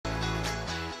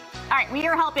All right, we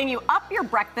are helping you up your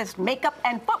breakfast, makeup,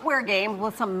 and footwear game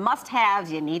with some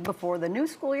must-haves you need before the new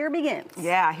school year begins.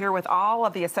 Yeah, here with all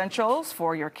of the essentials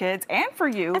for your kids and for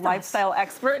you, lifestyle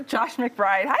expert Josh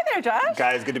McBride. Hi there, Josh.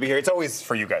 Guys, good to be here. It's always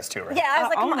for you guys too, right? Yeah, I was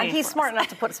like, come on, he's smart enough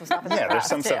to put some stuff in there. Yeah, there's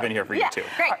some stuff in here for you too.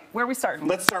 Great. Right, where are we starting?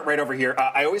 Let's start right over here.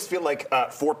 I always feel like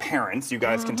for parents, you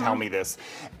guys can tell me this,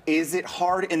 is it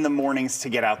hard in the mornings to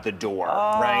get out the door,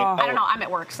 right? I don't know, I'm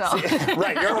at work, so.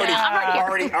 Right, you're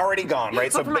already gone,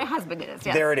 right? So for my husband it is,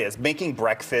 yeah. There it is. Making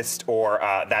breakfast or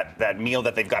that meal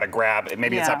that they've got to grab.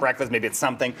 Maybe it's not breakfast, maybe it's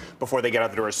something before they get out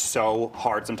the door is so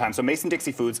hard sometimes. So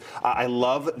Mason-Dixie Foods, I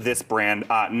love this brand,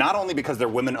 not only because they're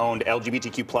women-owned,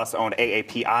 LGBTQ+ owned,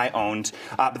 AAPI owned,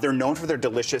 but they're known for their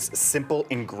delicious, simple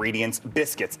ingredients,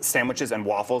 biscuits, sandwiches, and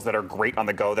waffles that are great on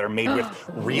the go, that are made with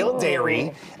real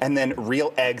dairy and then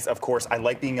real eggs, of course. I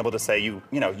like being able to say, you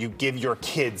give your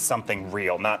kids something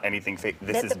real, not anything fake.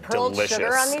 This is delicious. The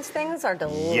sugar on these things are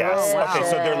delicious. Yes. Okay,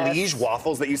 so their Liege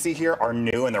waffles that you see here are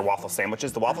new, and they're waffle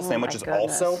sandwiches. The waffle sandwiches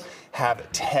also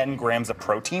have 10 grams of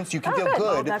protein, so you can feel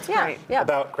good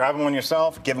about grabbing one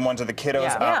yourself, giving one to the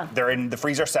kiddos. They're in the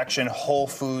freezer section, Whole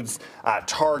Foods,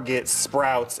 Target,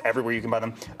 Sprouts, everywhere you can buy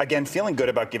them. Again, feeling good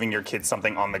about giving your kids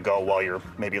something on the go while you're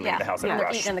maybe leaving the house in a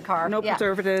rush. Eating in the car. No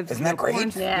preservatives. Isn't that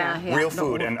great? Yeah. Real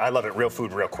food, and I love it. Real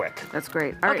food, real quick. That's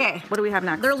great. All right, what do we have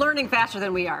next? They're learning faster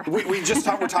than we are. We're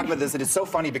talking about this. It is so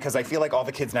funny because I feel like all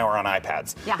the kids now are on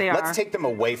iPads. Yeah, they are. Let's take them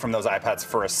away from those iPads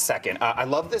for a second. I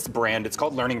love this brand. It's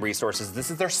called Learning Resources. This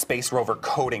is their Space Rover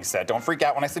coding set. Don't freak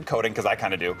out when I said coding, because I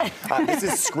kind of do. This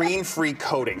is screen-free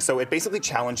coding. So it basically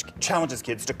challenges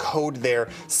kids to code their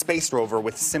Space Rover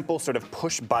with simple sort of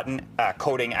push-button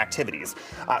coding activities.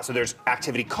 So there's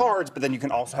activity cards, but then you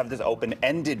can also have this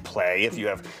open-ended play. If you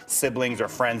have siblings or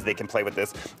friends, they can play with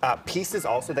this. Pieces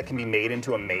also that can be made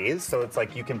into a maze. So it's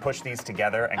like you can push these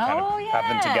together and kind of have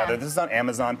them together. This is on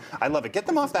Amazon. I love it. Get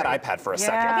them off that iPad for a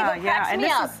second.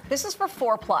 This is for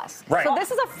 4+. Right. So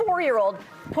this is a 4-year-old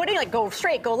putting go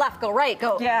straight, go left, go right,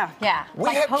 go. Yeah. We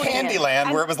had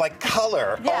Candyland where it was like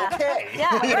color. Okay.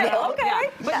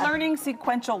 But learning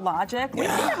sequential logic, we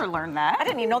never learned that. I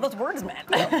didn't even know those words meant.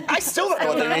 I still don't know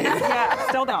what they mean.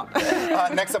 Still don't.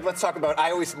 Next up, let's talk about,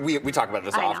 we talk about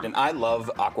this often. I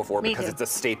love Aquaphor because it's a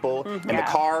staple in the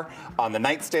car, on the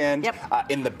nightstand,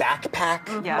 in the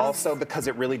backpack, also because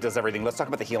it really does everything. Let's talk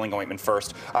about the healing ointment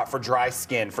first. For dry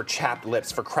skin, for chapped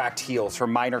lips, for cracked heels, for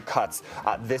minor cuts.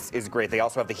 This is great. They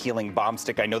also have the healing balm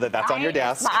stick. I know that's on your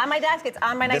desk. It's on my desk. It's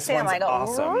on my nightstand. This one's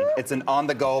awesome. It's an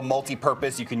on-the-go,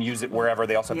 multi-purpose. You can use it wherever.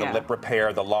 They also have the lip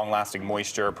repair, the long-lasting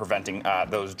moisture, preventing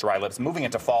those dry lips, moving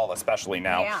into fall especially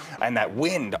now. And that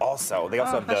wind also. They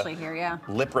also have the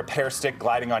lip repair stick,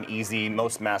 gliding on easy,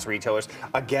 most mass retailers.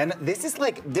 Again, this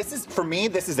is for me,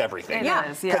 this is everything.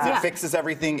 Because it fixes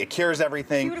everything, it cures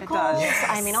everything. Cuticles.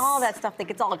 I mean, all that stuff that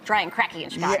gets all dry and cracky in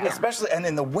Chicago. Yeah, especially, and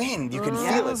in the wind, you can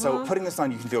feel it. So putting this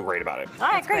on, you can feel great about it. All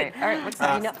right, great. All right, what's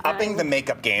upping the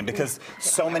makeup game, because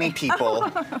so many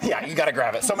people, you got to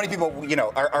grab it. So many people,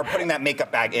 are putting that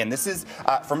makeup bag in. This is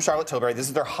from Charlotte Tilbury. This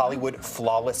is their Hollywood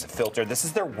Flawless Filter. This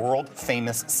is their world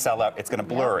famous sellout. It's going to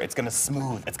blur. It's going to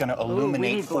smooth. It's going to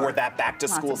illuminate for that back to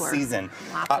school season.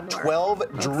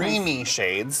 12 dreamy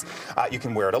shades. You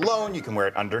can wear it alone. You can wear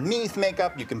it underneath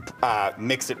makeup. You can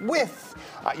mix it with.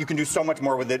 You can do so much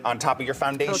more with it on top of your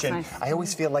foundation. I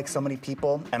always feel like so many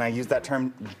people, and I use that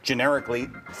term generically,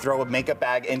 throw a makeup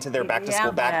bag into their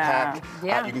back-to-school backpack.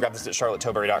 You can grab this at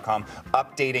charlottetilbury.com.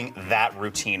 Updating that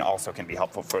routine also can be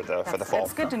helpful for the fall.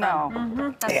 It's good to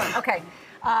know. That's fun. Okay.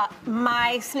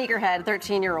 My sneakerhead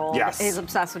 13-year-old is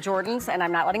obsessed with Jordans, and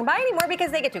I'm not letting him buy anymore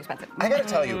because they get too expensive. I gotta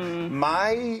tell you,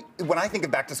 when I think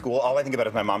of back to school, all I think about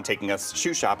is my mom taking us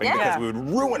shoe shopping because we would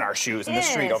ruin our shoes in the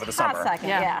street over the summer.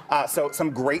 So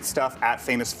some great stuff at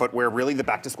Famous Footwear, really the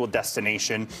back to school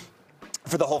destination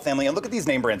for the whole family. And look at these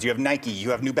name brands. You have Nike, you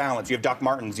have New Balance, you have Doc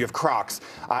Martens, you have Crocs.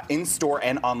 In-store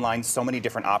and online, so many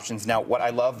different options. Now, what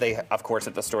I love, they, of course,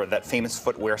 at the store, that Famous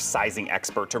Footwear sizing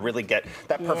expert to really get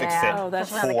that perfect fit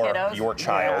for your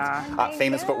child.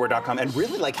 Famousfootwear.com. And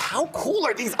really, how cool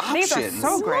are these options? These are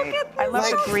so great. I love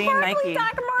the green Nike.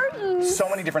 Doc Martens. So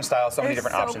many different styles, so many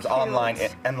different options online.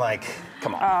 And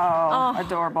come on. Oh,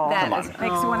 adorable. Come on. Makes you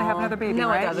want to have another baby, right?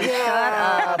 No, it doesn't. Shut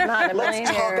up. Not Let's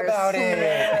talk about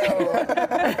it.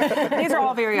 These are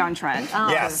all very on trend.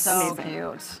 Yes. So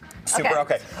cute. Super,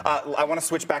 okay. I want to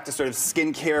switch back to sort of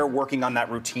skincare, working on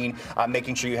that routine,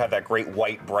 making sure you have that great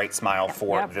white, bright smile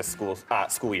for this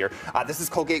school year. This is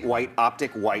Colgate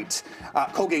Optic White,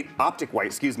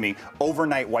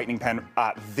 overnight whitening pen,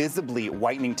 visibly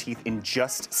whitening teeth in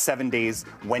just 7 days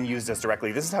when used as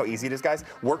directly. This is how easy it is, guys.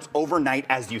 Works overnight night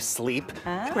as you sleep.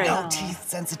 Great. No teeth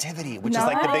sensitivity, which is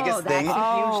like the biggest thing,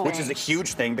 which is a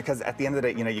huge thing because at the end of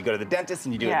the day, you go to the dentist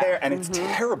and you do it there, and it's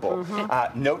terrible.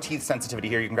 No teeth sensitivity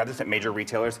here. You can grab this at major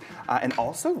retailers, and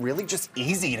also really just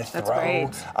easy to throw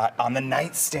on the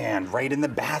nightstand, right in the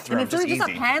bathroom. And it's just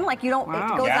a pen, like you don't,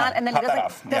 it goes on and then it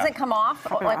doesn't come off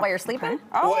like while you're sleeping?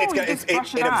 Well,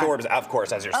 it absorbs, of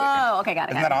course, as you're sleeping. Oh, okay, got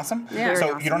it. Isn't that awesome? Yeah.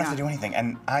 So you don't have to do anything,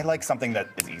 and I like something that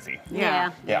is easy.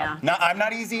 Yeah. I'm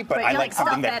not easy, but I like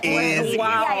something that is easy.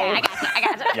 Yeah, I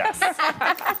got you. Yes.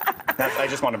 I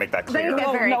just want to make that clear.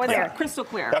 Very clear. Crystal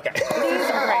clear. Okay. These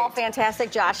are all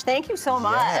fantastic, Josh. Thank you so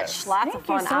much. Yes. Lots of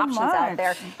fun options out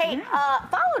there. Hey,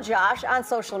 follow Josh on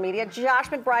social media. Josh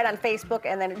McBride on Facebook,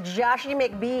 and then Joshy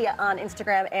McB on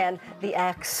Instagram and the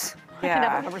X. Yeah.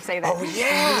 I can never say that. Oh,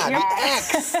 yeah, the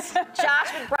X.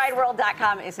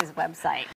 JoshMcBrideWorld.com is his website.